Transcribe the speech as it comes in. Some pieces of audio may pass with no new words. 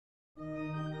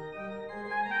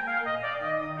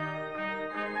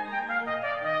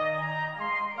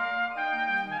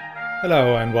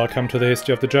Hello and welcome to the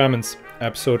History of the Germans,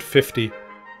 episode 50,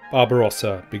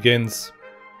 Barbarossa begins.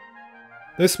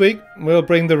 This week we'll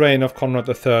bring the reign of Conrad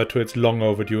III to its long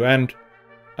overdue end,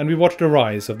 and we watch the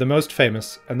rise of the most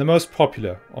famous and the most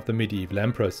popular of the medieval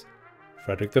emperors,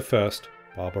 Frederick I,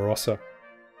 Barbarossa.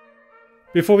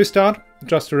 Before we start,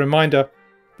 just a reminder,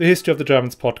 the History of the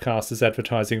Germans podcast is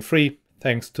advertising free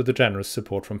thanks to the generous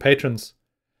support from patrons.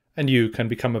 And you can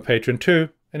become a patron too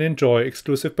and enjoy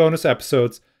exclusive bonus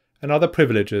episodes and other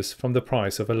privileges from the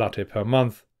price of a latte per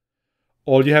month.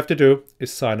 All you have to do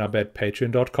is sign up at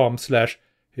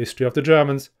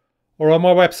patreon.com/historyofthegermans or on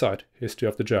my website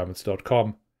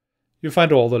historyofthegermans.com. You'll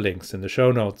find all the links in the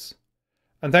show notes.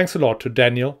 And thanks a lot to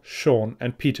Daniel, Sean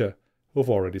and Peter who've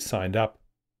already signed up.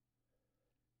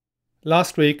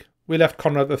 Last week we left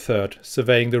Conrad III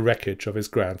surveying the wreckage of his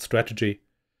grand strategy.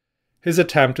 His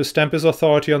attempt to stamp his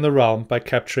authority on the realm by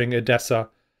capturing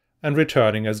Edessa and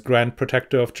returning as Grand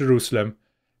Protector of Jerusalem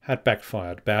had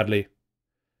backfired badly.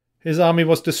 His army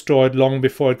was destroyed long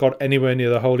before it got anywhere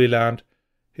near the Holy Land.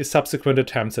 His subsequent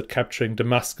attempts at capturing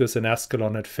Damascus and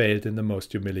Ascalon had failed in the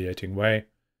most humiliating way.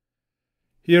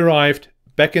 He arrived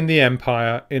back in the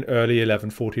Empire in early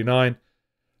 1149,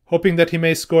 hoping that he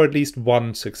may score at least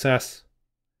one success.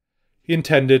 He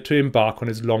intended to embark on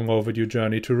his long overdue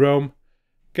journey to Rome,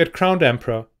 get crowned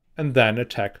emperor, and then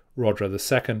attack Roger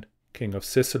II, King of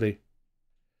Sicily.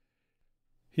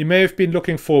 He may have been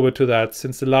looking forward to that,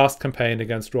 since the last campaign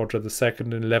against Roger II in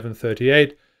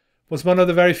 1138 was one of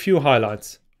the very few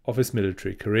highlights of his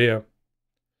military career.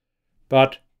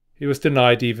 But he was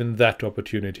denied even that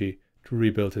opportunity to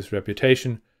rebuild his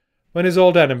reputation when his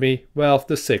old enemy, Welf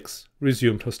VI,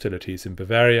 resumed hostilities in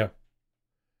Bavaria.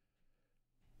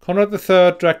 Conrad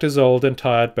III dragged his old and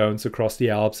tired bones across the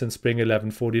Alps in spring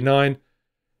 1149.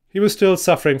 He was still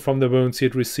suffering from the wounds he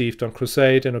had received on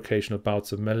crusade and occasional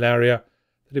bouts of malaria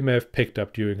that he may have picked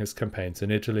up during his campaigns in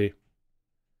Italy.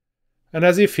 And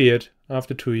as he feared,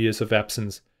 after 2 years of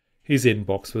absence, his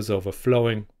inbox was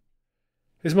overflowing.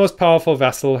 His most powerful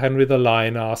vassal, Henry the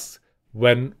Lion, asks,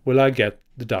 "When will I get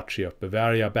the Duchy of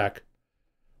Bavaria back?"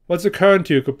 Whilst the current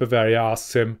Duke of Bavaria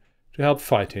asks him to help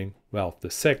fighting Welf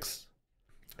VI.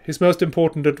 His most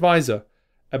important advisor,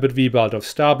 Abbot Wiebald of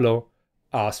Stablo,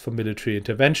 asked for military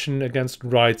intervention against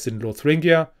riots in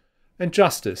Lothringia and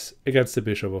justice against the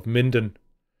Bishop of Minden.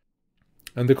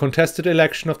 And the contested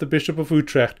election of the Bishop of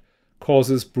Utrecht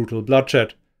causes brutal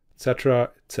bloodshed,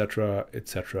 etc., etc.,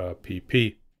 etc.,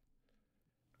 pp.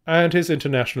 And his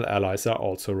international allies are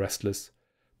also restless.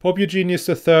 Pope Eugenius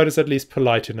III is at least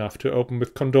polite enough to open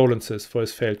with condolences for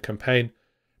his failed campaign,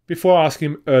 before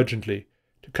asking him urgently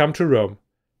to come to Rome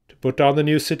to put down the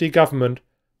new city government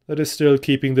that is still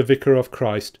keeping the Vicar of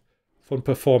Christ from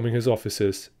performing his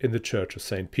offices in the Church of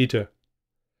St. Peter.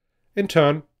 In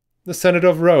turn, the Senate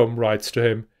of Rome writes to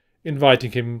him,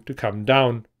 inviting him to come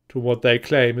down to what they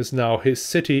claim is now his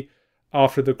city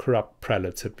after the corrupt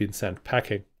prelates had been sent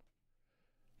packing.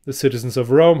 The citizens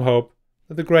of Rome hope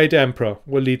that the great emperor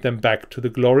will lead them back to the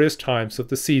glorious times of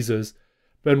the Caesars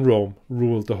when Rome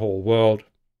ruled the whole world.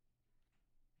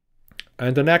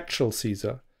 And an actual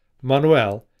Caesar,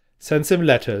 Manuel, sends him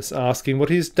letters asking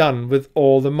what he's done with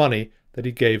all the money that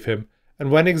he gave him and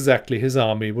when exactly his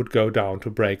army would go down to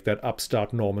break that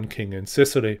upstart Norman king in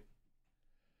Sicily.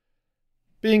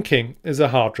 Being king is a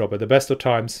hard job at the best of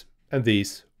times, and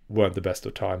these weren't the best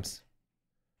of times.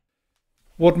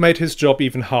 What made his job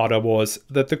even harder was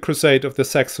that the crusade of the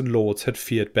Saxon lords had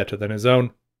fared better than his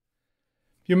own.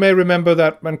 You may remember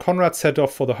that when Conrad set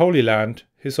off for the Holy Land,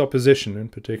 his opposition, in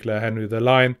particular Henry the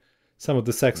Lion, some of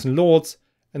the Saxon lords,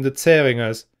 and the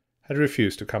Zähringers had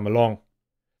refused to come along.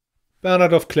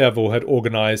 Bernard of Clairvaux had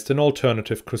organized an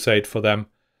alternative crusade for them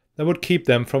that would keep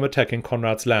them from attacking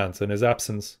Conrad's lands in his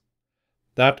absence.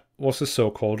 That was the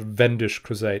so-called Wendish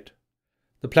Crusade.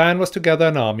 The plan was to gather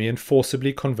an army and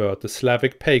forcibly convert the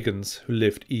Slavic pagans who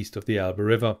lived east of the Elbe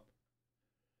River.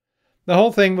 The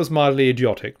whole thing was mildly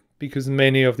idiotic, because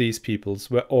many of these peoples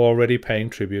were already paying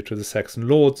tribute to the Saxon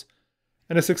lords,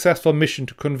 and a successful mission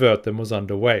to convert them was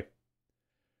underway.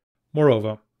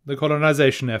 Moreover, the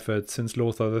colonization efforts since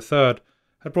Lothar III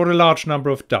had brought a large number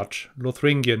of Dutch,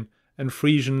 Lothringian and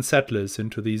Frisian settlers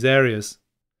into these areas.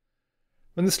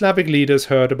 When the Slavic leaders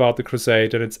heard about the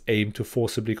crusade and its aim to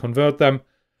forcibly convert them,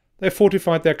 they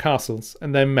fortified their castles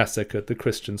and then massacred the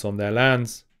Christians on their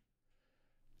lands.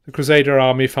 The Crusader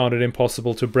army found it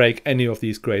impossible to break any of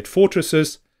these great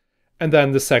fortresses, and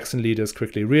then the Saxon leaders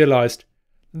quickly realized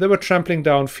that they were trampling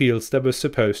down fields that were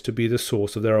supposed to be the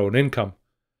source of their own income.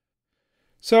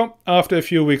 So, after a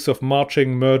few weeks of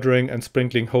marching, murdering and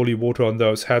sprinkling holy water on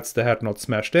those heads they had not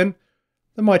smashed in,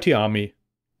 the mighty army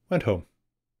went home.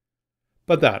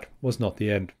 But that was not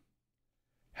the end.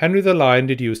 Henry the Lion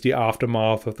did use the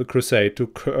aftermath of the crusade to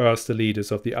coerce the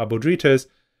leaders of the Abodrites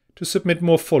to submit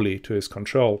more fully to his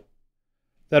control.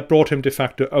 That brought him de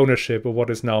facto ownership of what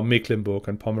is now Mecklenburg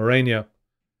and Pomerania.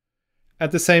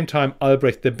 At the same time,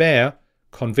 Albrecht the Bear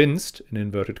convinced, in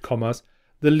inverted commas,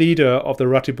 the leader of the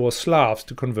Ratibor Slavs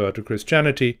to convert to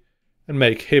Christianity and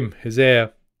make him his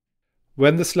heir.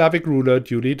 When the Slavic ruler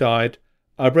duly died,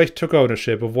 Albrecht took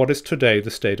ownership of what is today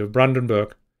the state of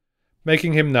Brandenburg,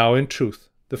 making him now in truth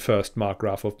the first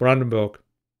Markgraf of Brandenburg.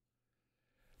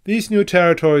 These new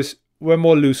territories were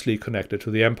more loosely connected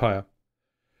to the empire.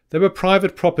 They were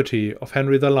private property of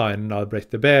Henry the Lion and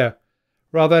Albrecht the Bear,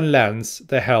 rather than lands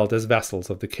they held as vassals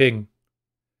of the king.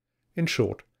 In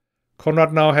short,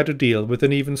 Conrad now had to deal with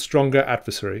an even stronger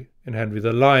adversary in Henry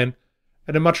the Lion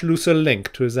and a much looser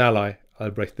link to his ally,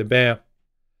 Albrecht the Bear.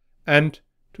 And,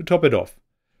 to top it off,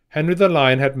 Henry the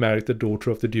Lion had married the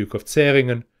daughter of the Duke of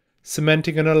Zähringen,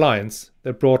 cementing an alliance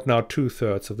that brought now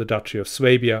 2/3 of the Duchy of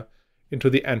Swabia into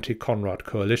the anti-Conrad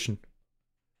coalition.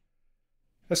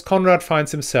 As Conrad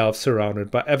finds himself surrounded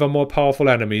by ever more powerful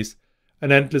enemies,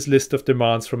 an endless list of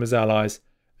demands from his allies,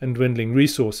 and dwindling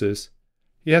resources,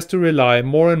 he has to rely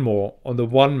more and more on the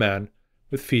one man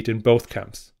with feet in both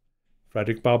camps,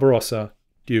 Frederick Barbarossa,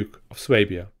 Duke of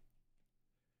Swabia.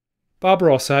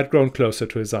 Barbarossa had grown closer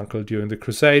to his uncle during the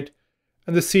crusade,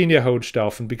 and the senior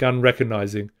Hohenstaufen began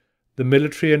recognizing the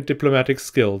military and diplomatic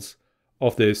skills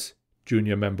of this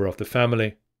junior member of the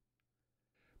family.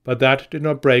 But that did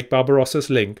not break Barbarossa's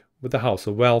link with the House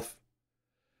of Welf.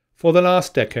 For the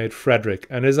last decade, Frederick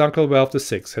and his uncle Welf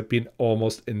VI had been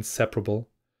almost inseparable.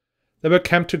 They were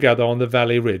camped together on the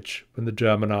valley ridge when the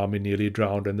German army nearly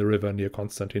drowned in the river near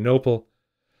Constantinople.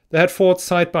 They had fought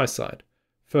side by side,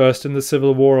 first in the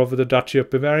civil war over the Duchy of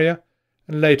Bavaria,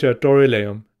 and later at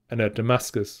Dorylaeum and at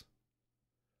Damascus.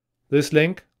 This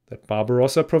link that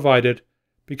Barbarossa provided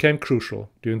became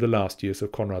crucial during the last years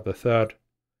of Conrad III.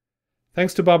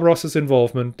 Thanks to Barbarossa's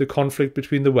involvement, the conflict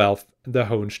between the Welf and the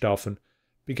Hohenstaufen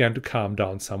began to calm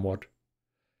down somewhat.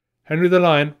 Henry the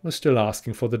Lion was still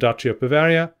asking for the Duchy of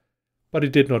Bavaria, but he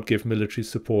did not give military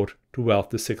support to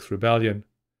Welf VI's rebellion.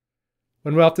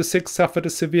 When Welf VI suffered a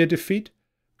severe defeat,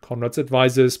 Conrad's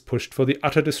advisers pushed for the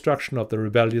utter destruction of the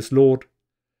rebellious lord.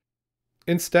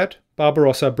 Instead,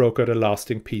 Barbarossa brokered a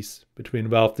lasting peace between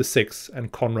Welf VI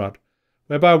and Conrad,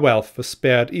 whereby Welf was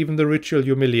spared even the ritual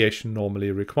humiliation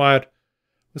normally required,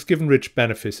 was given rich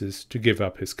benefices to give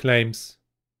up his claims.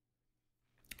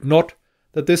 Not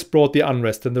that this brought the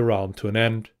unrest in the realm to an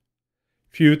end.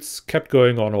 Feuds kept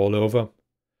going on all over.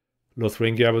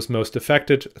 Lotharingia was most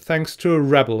affected thanks to a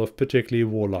rabble of particularly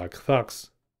warlike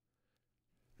thugs.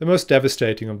 The most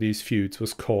devastating of these feuds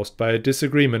was caused by a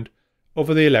disagreement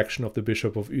over the election of the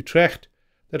Bishop of Utrecht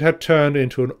that had turned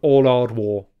into an all-out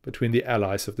war between the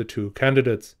allies of the two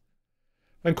candidates.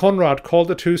 When Conrad called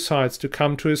the two sides to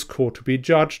come to his court to be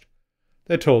judged,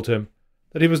 they told him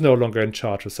that he was no longer in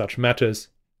charge of such matters,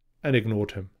 and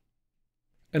ignored him.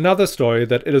 Another story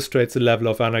that illustrates the level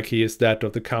of anarchy is that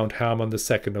of the Count Hermann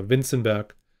II of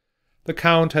Winzenberg. The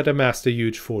Count had amassed a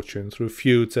huge fortune through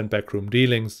feuds and backroom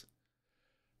dealings.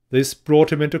 This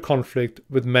brought him into conflict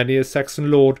with many a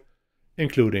Saxon lord,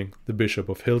 including the Bishop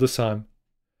of Hildesheim.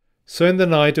 So in the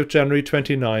night of January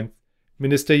 29th,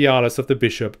 ministeriales of the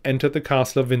bishop entered the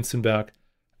castle of Winzenberg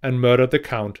and murdered the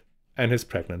count and his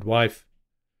pregnant wife.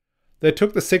 They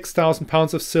took the 6,000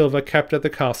 pounds of silver kept at the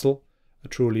castle, a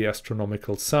truly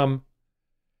astronomical sum,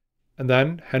 and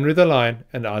then Henry the Lion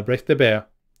and Albrecht the Bear,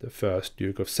 the first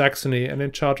Duke of Saxony and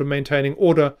in charge of maintaining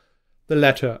order, the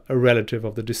latter a relative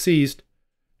of the deceased,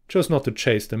 chose not to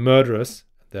chase the murderers,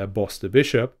 their boss the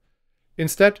bishop.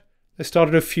 Instead, they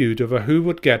started a feud over who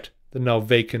would get the now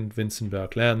vacant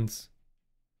Winzenberg lands.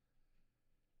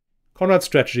 Conrad's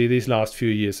strategy these last few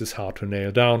years is hard to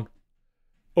nail down.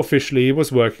 Officially, he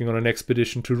was working on an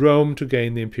expedition to Rome to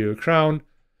gain the imperial crown,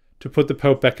 to put the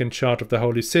Pope back in charge of the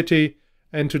Holy City,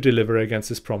 and to deliver against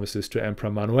his promises to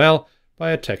Emperor Manuel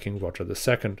by attacking Roger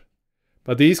II.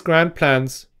 But these grand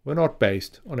plans were not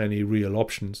based on any real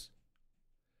options.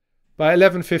 By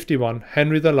 1151,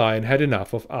 Henry the Lion had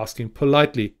enough of asking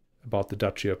politely about the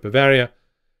Duchy of Bavaria.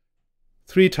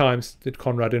 3 times did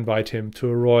Conrad invite him to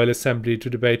a royal assembly to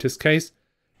debate his case,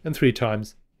 and 3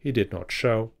 times he did not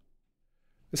show.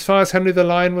 As far as Henry the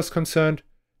Lion was concerned,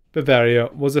 Bavaria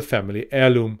was a family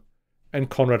heirloom, and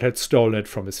Conrad had stolen it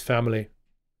from his family.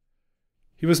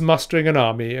 He was mustering an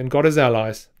army and got his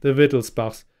allies, the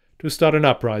Wittelsbachs, to start an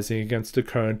uprising against the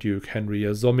current Duke Henry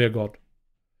Jasomirgott.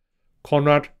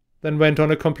 Conrad then went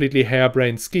on a completely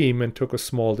harebrained scheme and took a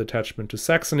small detachment to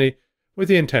Saxony with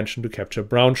the intention to capture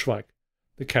Braunschweig,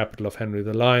 the capital of Henry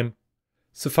the Lion.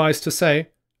 Suffice to say,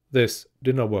 this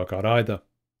did not work out either.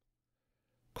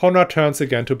 Conrad turns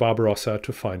again to Barbarossa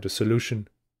to find a solution.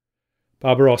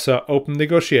 Barbarossa opened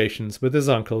negotiations with his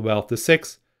uncle Welf VI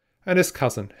and his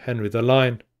cousin Henry the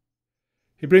Lion.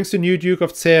 He brings the new Duke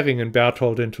of Zähringen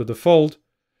Berthold into the fold,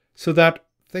 so that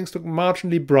things look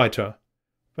marginally brighter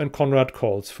when Conrad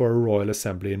calls for a royal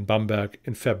assembly in Bamberg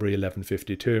in February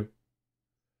 1152.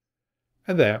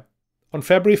 And there, on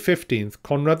February 15th,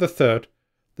 Conrad III,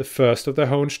 the first of the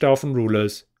Hohenstaufen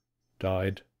rulers,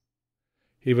 died.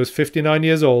 He was 59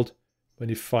 years old when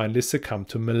he finally succumbed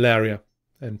to malaria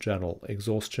and general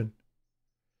exhaustion.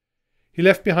 He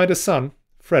left behind a son,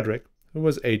 Frederick, who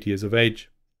was 8 years of age.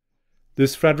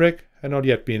 This Frederick had not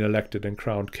yet been elected and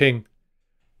crowned king,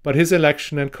 but his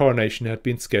election and coronation had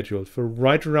been scheduled for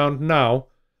right around now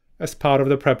as part of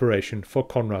the preparation for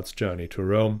Conrad's journey to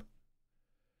Rome.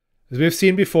 As we have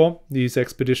seen before, these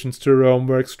expeditions to Rome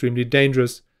were extremely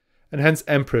dangerous, and hence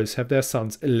emperors have their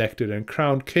sons elected and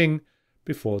crowned king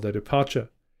before their departure,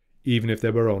 even if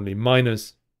they were only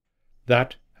minors.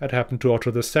 That had happened to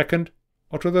Otto II,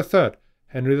 Otto III,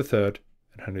 Henry III,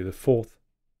 and Henry IV.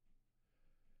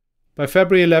 By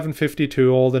February 1152,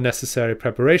 all the necessary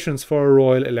preparations for a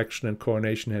royal election and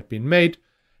coronation had been made,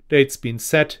 dates been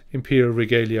set, imperial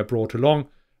regalia brought along,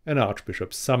 and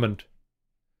archbishops summoned.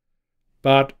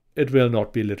 But it will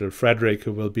not be little Frederick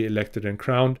who will be elected and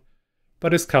crowned,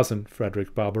 but his cousin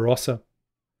Frederick Barbarossa.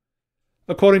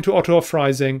 According to Otto of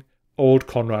Freising, old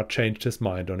Conrad changed his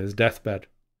mind on his deathbed.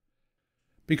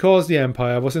 Because the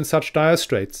empire was in such dire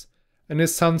straits, and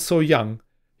his son so young,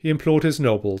 he implored his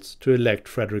nobles to elect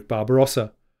Frederick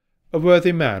Barbarossa, a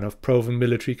worthy man of proven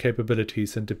military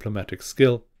capabilities and diplomatic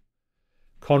skill.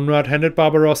 Conrad handed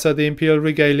Barbarossa the imperial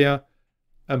regalia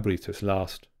and breathed his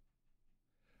last.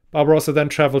 Barbarossa then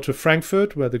travelled to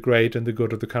Frankfurt, where the great and the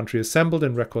good of the country assembled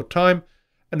in record time,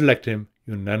 and elected him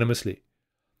unanimously.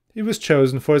 He was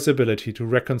chosen for his ability to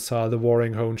reconcile the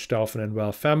warring Hohenstaufen and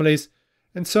Welf families,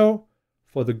 and so,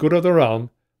 for the good of the realm,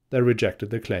 they rejected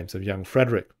the claims of young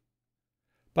Frederick.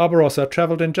 Barbarossa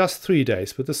travelled in just 3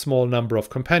 days with a small number of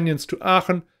companions to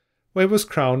Aachen, where he was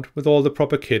crowned with all the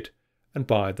proper kit and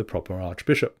by the proper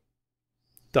archbishop.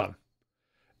 Done.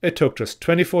 It took just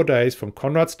 24 days from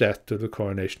Conrad's death to the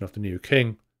coronation of the new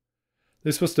king.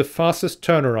 This was the fastest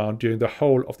turnaround during the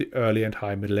whole of the early and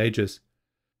high Middle Ages.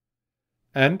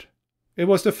 And it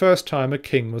was the first time a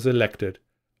king was elected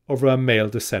over a male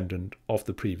descendant of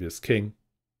the previous king.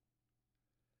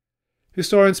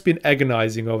 Historians have been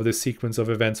agonizing over this sequence of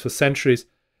events for centuries,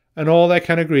 and all they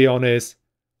can agree on is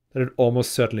that it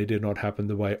almost certainly did not happen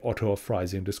the way Otto of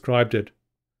Freising described it.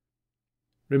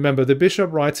 Remember, the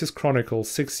bishop writes his chronicle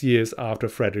 6 years after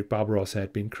Frederick Barbarossa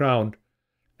had been crowned,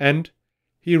 and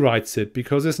he writes it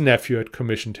because his nephew had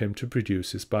commissioned him to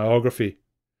produce his biography.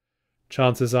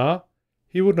 Chances are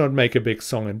he would not make a big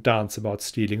song and dance about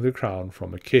stealing the crown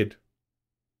from a kid.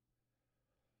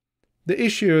 The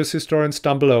issue, as historians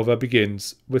stumble over,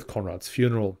 begins with Conrad's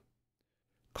funeral.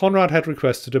 Conrad had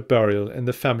requested a burial in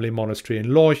the family monastery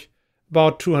in Lorch,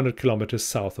 about 200 kilometers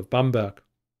south of Bamberg.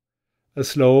 A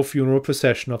slow funeral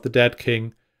procession of the dead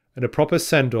king and a proper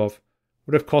send-off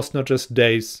would have cost not just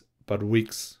days, but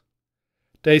weeks.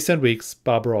 Days and weeks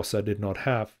Barbarossa did not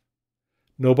have.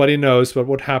 Nobody knows what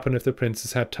would happen if the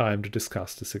princes had time to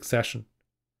discuss the succession.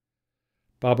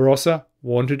 Barbarossa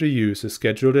wanted to use the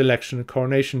scheduled election and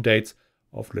coronation dates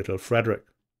of little Frederick.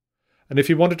 And if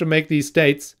he wanted to make these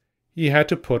dates, he had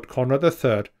to put Conrad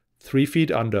III 3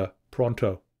 feet under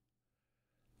pronto.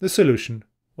 The solution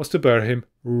was to bury him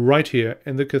right here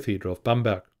in the Cathedral of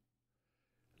Bamberg.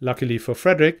 Luckily for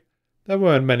Frederick, there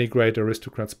weren't many great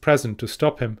aristocrats present to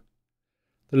stop him.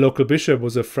 The local bishop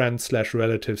was a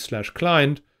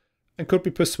friend/relative/client and could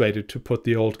be persuaded to put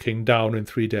the old king down in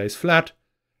 3 days flat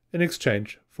in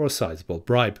exchange for a sizable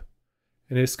bribe,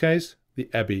 in his case the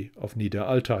Abbey of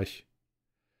Niederaltaich.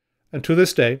 And to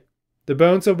this day, the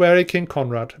bones of wary King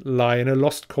Conrad lie in a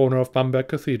lost corner of Bamberg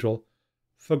Cathedral,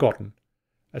 forgotten,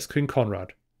 as King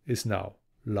Conrad is now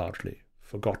largely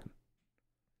forgotten.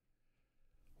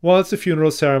 Whilst the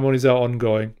funeral ceremonies are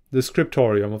ongoing, the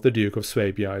scriptorium of the Duke of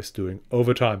Swabia is doing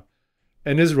overtime,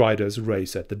 and his riders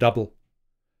race at the double.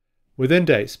 Within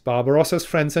days, Barbarossa's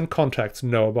friends and contacts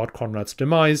know about Conrad's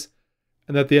demise,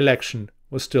 and that the election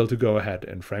was still to go ahead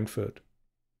in Frankfurt.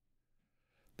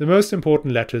 The most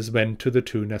important letters went to the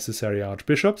 2 necessary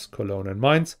archbishops, Cologne and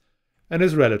Mainz, and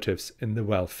his relatives in the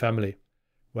Welf family,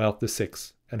 Welf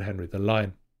VI and Henry the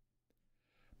Lion.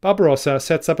 Barbarossa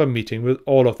sets up a meeting with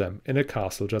all of them in a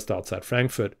castle just outside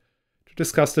Frankfurt to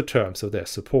discuss the terms of their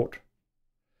support.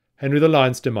 Henry the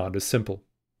Lion's demand is simple: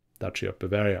 Duchy of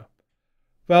Bavaria.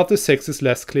 Welf VI is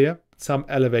less clear, but some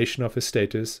elevation of his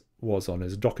status was on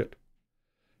his docket.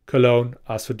 Cologne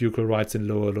asked for ducal rights in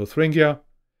Lower Lotharingia.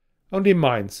 Only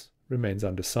Mainz remains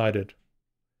undecided.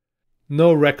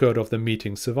 No record of the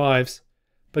meeting survives,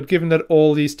 but given that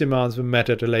all these demands were met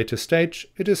at a later stage,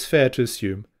 it is fair to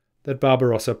assume that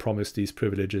Barbarossa promised these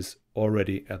privileges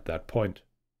already at that point.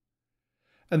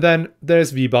 And then there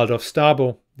is Wiebald of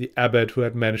Stabo, the abbot who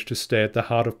had managed to stay at the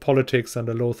heart of politics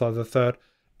under Lothar III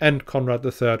and Conrad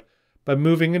III by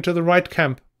moving into the right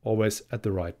camp always at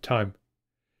the right time.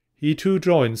 He too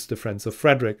joins the friends of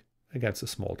Frederick against a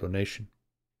small donation.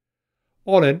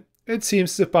 All in, it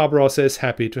seems as if Barbarossa is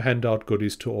happy to hand out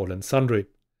goodies to all and sundry.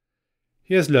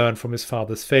 He has learned from his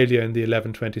father's failure in the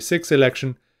 1126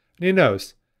 election, and he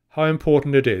knows how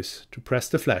important it is to press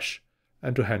the flesh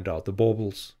and to hand out the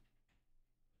baubles.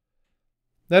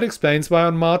 That explains why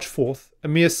on March 4th, a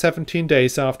mere 17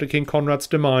 days after King Conrad's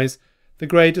demise, the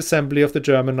great assembly of the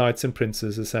German knights and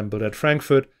princes assembled at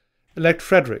Frankfurt elect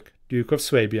Frederick, Duke of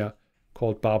Swabia,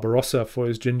 called Barbarossa for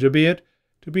his ginger beard,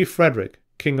 to be Frederick,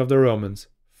 King of the Romans,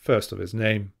 first of his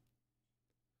name.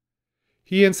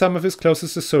 He and some of his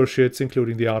closest associates,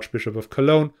 including the Archbishop of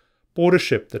Cologne, board a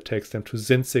ship that takes them to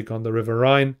Sinzig on the River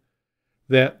Rhine.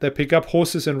 There they pick up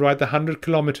horses and ride the 100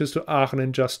 kilometers to Aachen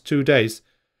in just 2 days,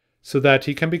 so that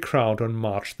he can be crowned on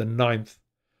March the 9th,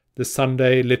 the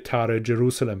Sunday Litare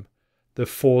Jerusalem, the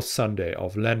 4th Sunday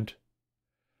of Lent.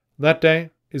 That day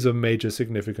is of major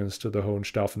significance to the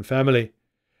Hohenstaufen family,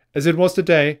 as it was the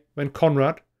day when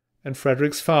Conrad and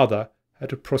Frederick's father had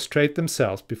to prostrate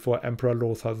themselves before Emperor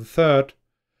Lothar III,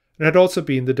 and had also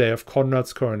been the day of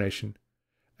Conrad's coronation,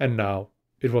 and now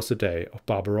it was the day of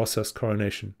Barbarossa's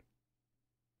coronation.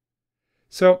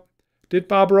 So, did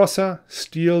Barbarossa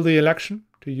steal the election,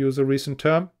 to use a recent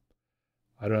term?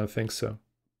 I don't think so.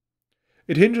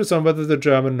 It hinges on whether the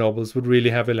German nobles would really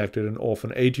have elected an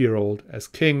orphan 8-year-old as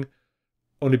king,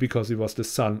 only because he was the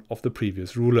son of the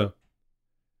previous ruler.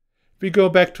 If we go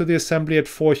back to the assembly at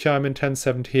Forchheim in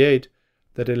 1078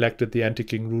 that elected the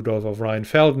anti-king Rudolf of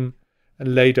Rheinfelden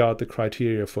and laid out the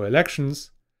criteria for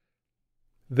elections,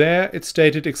 there it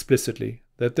stated explicitly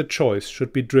that the choice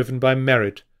should be driven by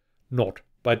merit, not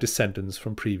by descendants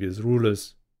from previous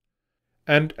rulers.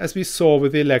 And as we saw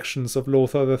with the elections of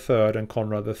Lothar III and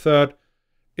Conrad III,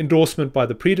 endorsement by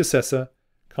the predecessor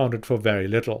counted for very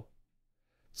little.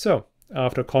 So,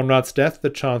 after Conrad's death, the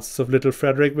chances of little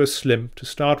Frederick were slim to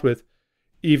start with,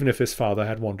 even if his father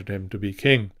had wanted him to be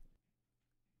king.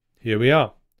 Here we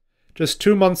are. Just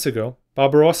 2 months ago,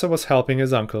 Barbarossa was helping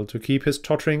his uncle to keep his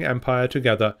tottering empire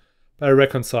together by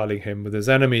reconciling him with his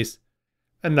enemies,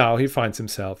 and now he finds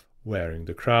himself wearing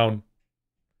the crown.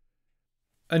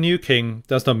 A new king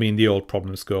does not mean the old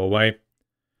problems go away.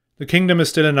 The kingdom is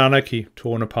still an anarchy,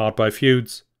 torn apart by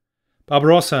feuds.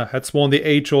 Barbarossa had sworn the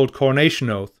age-old coronation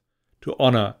oath to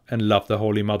honour and love the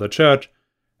Holy Mother Church,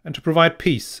 and to provide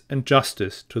peace and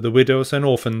justice to the widows and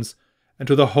orphans, and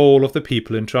to the whole of the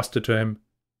people entrusted to him.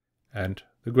 And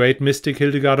the great mystic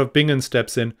Hildegard of Bingen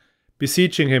steps in,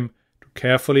 beseeching him to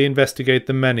carefully investigate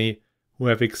the many who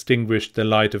have extinguished the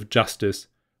light of justice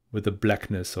with the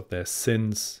blackness of their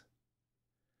sins.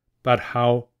 But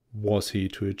how was he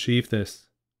to achieve this?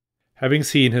 Having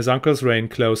seen his uncle's reign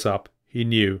close up, he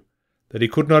knew that he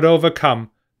could not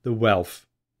overcome the Welf,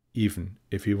 even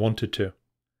if he wanted to.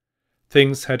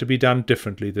 Things had to be done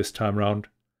differently this time round.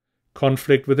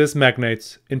 Conflict with his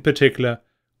magnates, in particular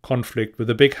conflict with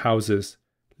the big houses,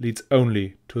 leads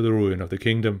only to the ruin of the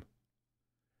kingdom.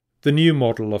 The new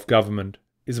model of government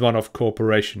is one of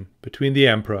cooperation between the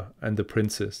emperor and the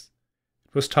princes.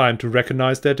 It was time to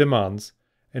recognize their demands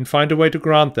and find a way to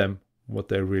grant them what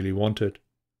they really wanted.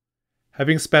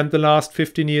 Having spent the last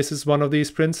 15 years as one of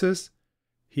these princes,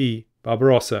 he,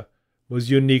 Barbarossa,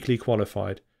 was uniquely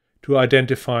qualified to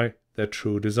identify their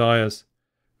true desires,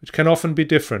 which can often be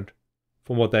different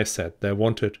from what they said they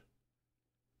wanted.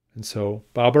 And so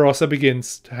Barbarossa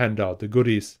begins to hand out the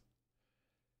goodies.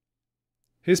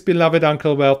 His beloved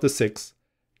uncle Welf VI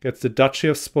gets the Duchy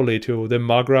of Spoleto, the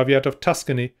Margraviate of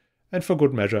Tuscany, and for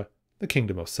good measure, the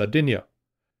Kingdom of Sardinia.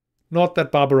 Not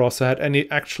that Barbarossa had any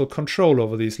actual control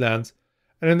over these lands,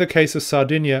 and in the case of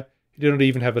Sardinia, he did not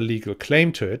even have a legal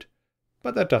claim to it,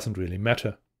 but that doesn't really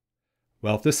matter.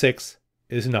 Welf VI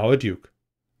is now a duke,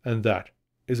 and that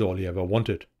is all he ever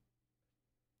wanted.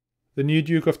 The new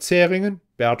Duke of Zähringen,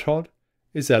 Berthold,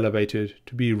 is elevated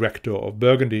to be Rector of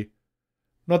Burgundy.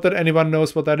 Not that anyone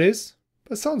knows what that is,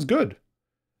 but sounds good.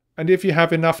 And if you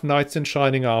have enough knights in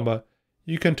shining armor,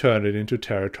 you can turn it into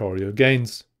territorial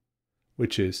gains,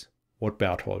 which is what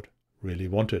Berthold really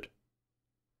wanted.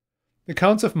 The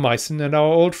Counts of Meissen and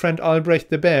our old friend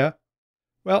Albrecht the Bear,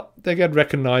 Well, they get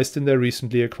recognized in their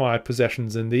recently acquired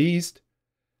possessions in the east,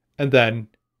 and then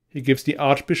he gives the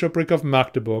Archbishopric of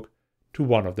Magdeburg to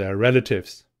one of their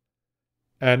relatives.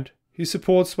 And he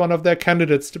supports one of their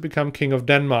candidates to become King of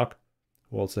Denmark,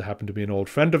 who also happened to be an old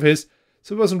friend of his,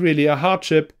 so it wasn't really a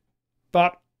hardship,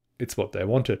 but it's what they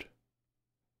wanted.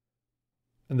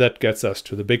 And that gets us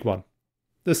to the big one,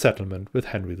 the settlement with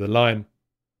Henry the Lion.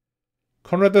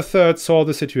 Conrad III saw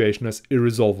the situation as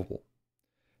irresolvable.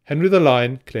 Henry the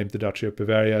Lion claimed the Duchy of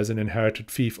Bavaria as an inherited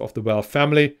fief of the Welf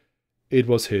family. It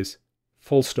was his,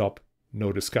 full stop,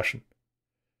 no discussion.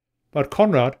 But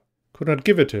Conrad could not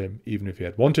give it to him, even if he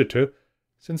had wanted to,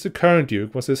 since the current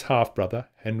duke was his half-brother,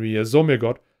 Henry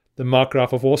Jasomirgott, the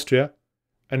Markgraf of Austria,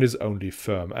 and his only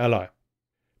firm ally.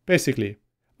 Basically,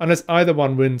 unless either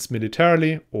one wins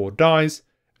militarily or dies,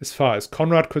 as far as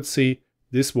Conrad could see,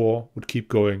 this war would keep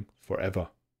going forever.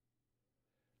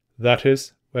 That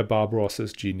is where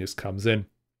Barbarossa's genius comes in.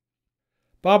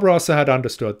 Barbarossa had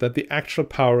understood that the actual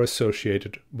power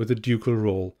associated with the ducal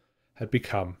role had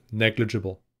become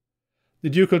negligible. The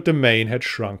ducal domain had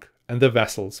shrunk, and the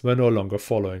vassals were no longer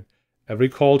following every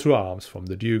call to arms from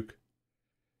the duke.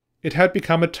 It had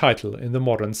become a title in the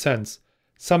modern sense,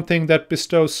 something that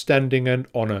bestows standing and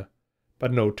honor,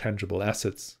 but no tangible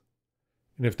assets.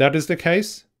 And if that is the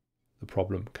case, the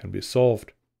problem can be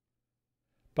solved.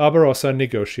 Barbarossa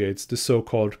negotiates the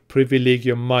so-called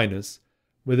privilegium minus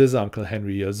with his uncle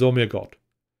Henry Jasomirgott.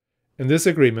 In this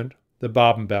agreement, the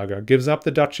Babenberger gives up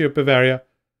the Duchy of Bavaria,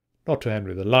 not to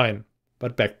Henry the Lion,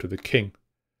 but back to the king.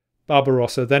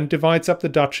 Barbarossa then divides up the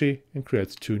duchy and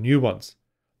creates two new ones,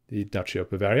 the Duchy of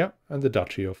Bavaria and the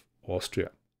Duchy of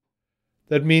Austria.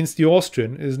 That means the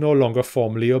Austrian is no longer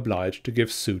formally obliged to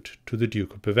give suit to the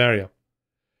Duke of Bavaria.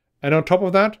 And on top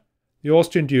of that, the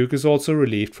Austrian Duke is also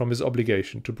relieved from his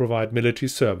obligation to provide military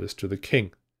service to the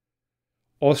king.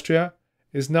 Austria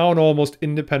is now an almost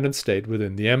independent state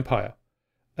within the empire,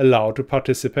 allowed to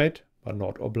participate, but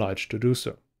not obliged to do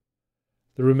so.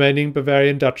 The remaining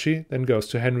Bavarian duchy then goes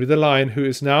to Henry the Lion, who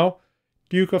is now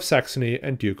Duke of Saxony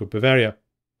and Duke of Bavaria,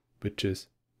 which is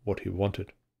what he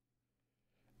wanted.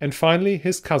 And finally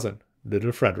his cousin,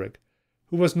 little Frederick,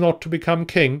 who was not to become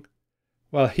king,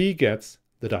 while he gets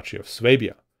the Duchy of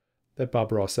Swabia, that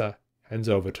Barbarossa hands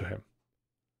over to him.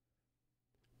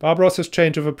 Barbarossa's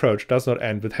change of approach does not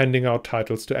end with handing out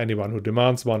titles to anyone who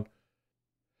demands one.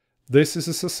 This is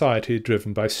a society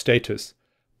driven by status,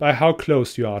 by how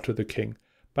close you are to the king,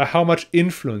 by how much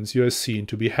influence you are seen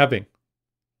to be having.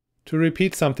 To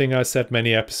repeat something I said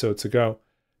many episodes ago,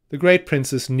 the great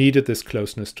princes needed this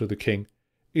closeness to the king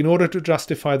in order to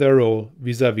justify their role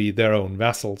vis-à-vis their own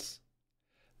vassals.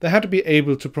 They had to be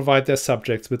able to provide their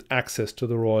subjects with access to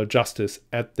the royal justice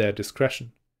at their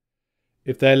discretion.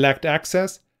 If they lacked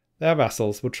access, their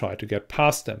vassals would try to get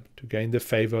past them to gain the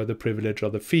favor, the privilege,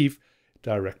 or the fief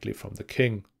directly from the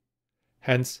king.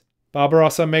 Hence,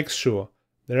 Barbarossa makes sure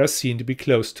they are seen to be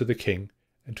close to the king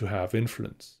and to have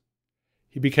influence.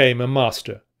 He became a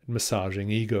master at massaging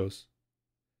egos.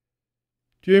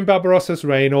 During Barbarossa's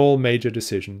reign, all major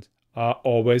decisions are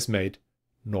always made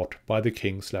not by the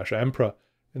king/emperor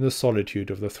in the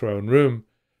solitude of the throne room,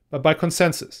 but by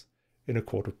consensus in a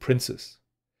court of princes.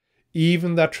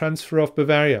 Even that transfer of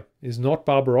Bavaria is not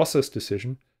Barbarossa's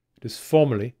decision, it is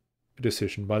formally a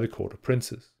decision by the court of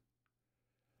princes.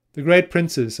 The great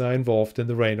princes are involved in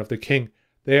the reign of the king.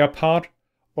 They are part,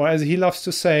 or as he loves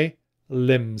to say,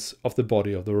 limbs of the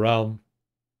body of the realm.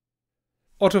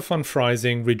 Otto von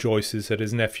Freising rejoices at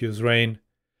his nephew's reign.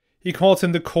 He calls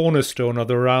him the cornerstone of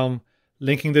the realm,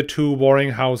 linking the two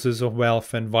warring houses of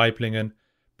Welf and Waiblingen,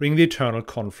 bringing the eternal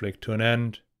conflict to an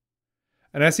end.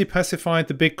 And as he pacified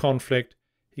the big conflict,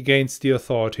 he gains the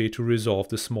authority to resolve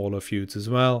the smaller feuds as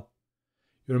well.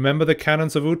 You remember the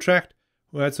canons of Utrecht,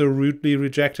 who had so rudely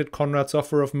rejected Conrad's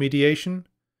offer of mediation?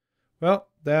 Well,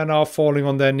 they are now falling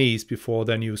on their knees before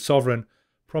their new sovereign,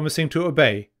 promising to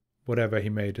obey whatever he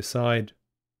may decide.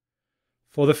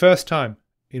 For the first time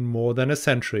in more than a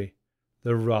century,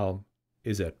 the realm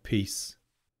is at peace.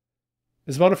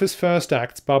 As one of his first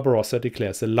acts, Barbarossa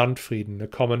declares a Landfrieden, a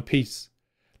common peace.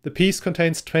 The peace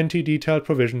contains 20 detailed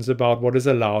provisions about what is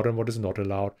allowed and what is not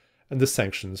allowed, and the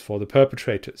sanctions for the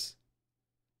perpetrators.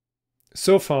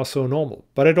 So far so normal,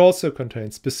 but it also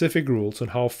contains specific rules on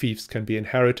how fiefs can be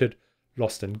inherited,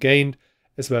 lost and gained,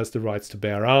 as well as the rights to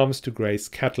bear arms, to graze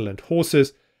cattle and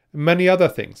horses, and many other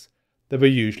things that were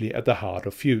usually at the heart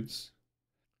of feuds.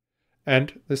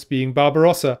 And, this being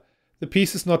Barbarossa, the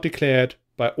peace is not declared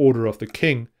by order of the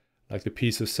king, like the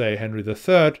peace of, say, Henry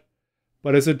III,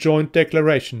 but as a joint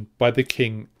declaration by the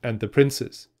king and the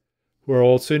princes, who are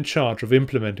also in charge of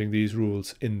implementing these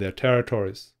rules in their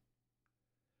territories.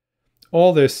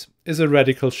 All this is a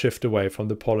radical shift away from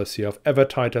the policy of ever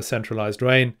tighter centralized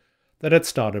reign that had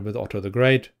started with Otto the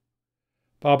Great.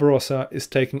 Barbarossa is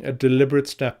taking a deliberate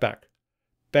step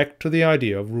back to the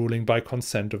idea of ruling by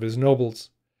consent of his nobles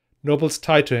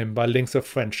tied to him by links of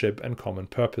friendship and common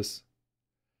purpose.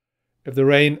 If the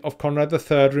reign of Conrad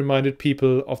III reminded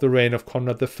people of the reign of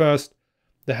Conrad I,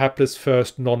 the hapless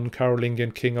first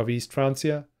non-Carolingian king of East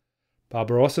Francia,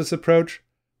 Barbarossa's approach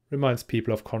reminds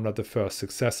people of Conrad I's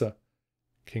successor,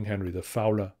 King Henry the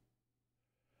Fowler.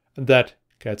 And that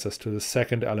gets us to the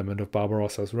second element of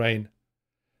Barbarossa's reign.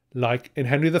 Like in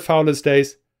Henry the Fowler's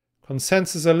days,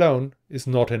 consensus alone is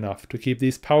not enough to keep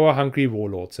these power-hungry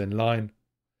warlords in line.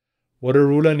 What a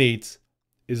ruler needs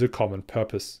is a common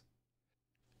purpose.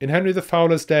 In Henry the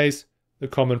Fowler's days, the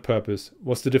common purpose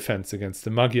was the defense against the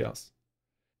Magyars.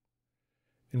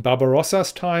 In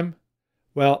Barbarossa's time,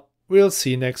 well, we'll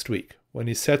see next week when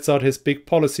he sets out his big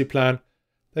policy plan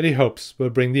that he hopes will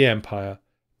bring the empire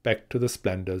back to the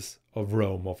splendors of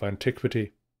Rome of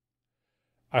antiquity.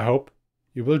 I hope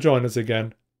you will join us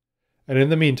again. And in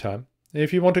the meantime,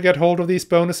 if you want to get hold of these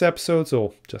bonus episodes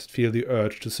or just feel the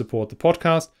urge to support the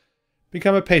podcast,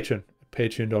 become a patron at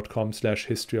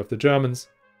patreon.com/historyofthegermans.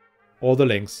 All the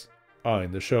links are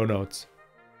in the show notes.